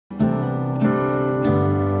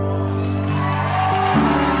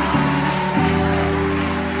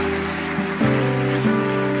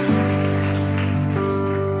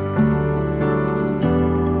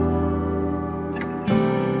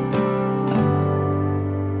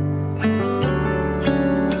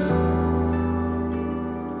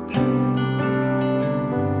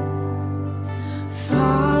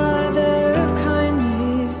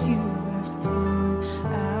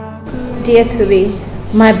Dear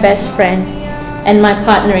Thuthi, my best friend and my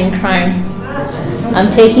partner in crime, I'm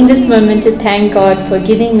taking this moment to thank God for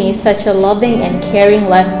giving me such a loving and caring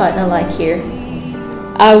life partner like you.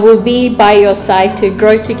 I will be by your side to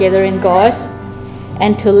grow together in God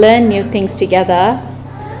and to learn new things together.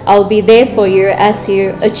 I'll be there for you as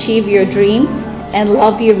you achieve your dreams and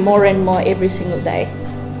love you more and more every single day.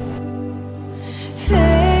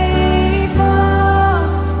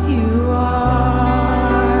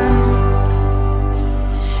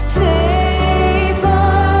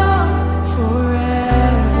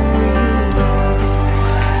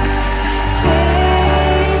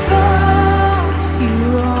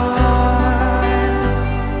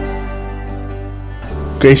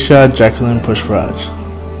 Grecia Jacqueline Pushparaj,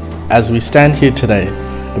 as we stand here today,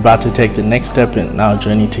 about to take the next step in our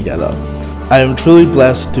journey together, I am truly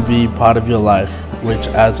blessed to be part of your life, which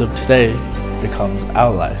as of today becomes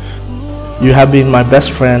our life. You have been my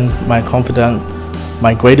best friend, my confidant,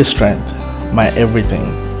 my greatest strength, my everything,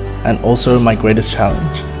 and also my greatest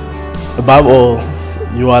challenge. Above all,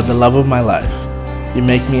 you are the love of my life. You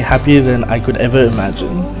make me happier than I could ever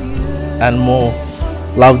imagine, and more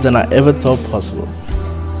love than I ever thought possible.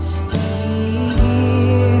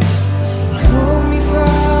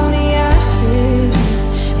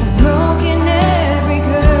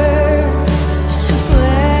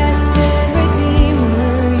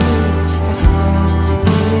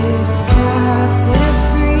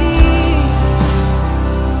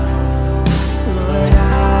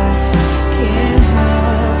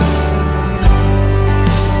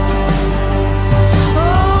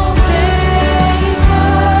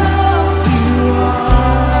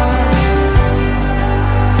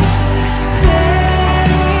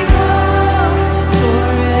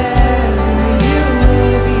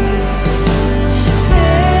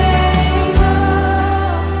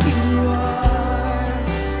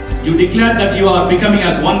 You declare that you are becoming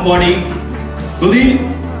as one body. Thuthi,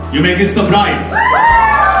 you may kiss the bride.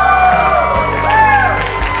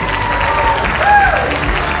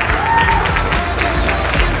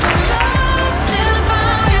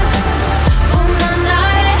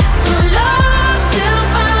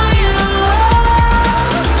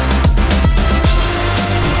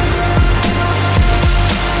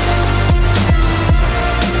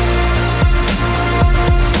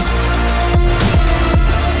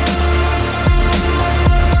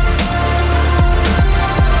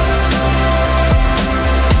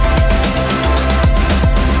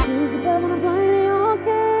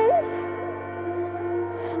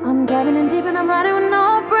 I'm diving in deep and I'm riding with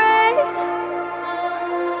no brakes.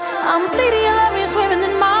 I'm bleeding, your love is swimming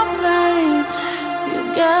in my veins. You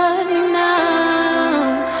got me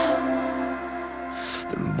now.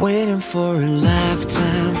 Been waiting for a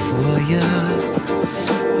lifetime for you.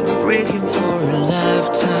 Been breaking for a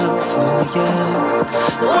lifetime for you.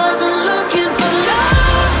 Wasn't looking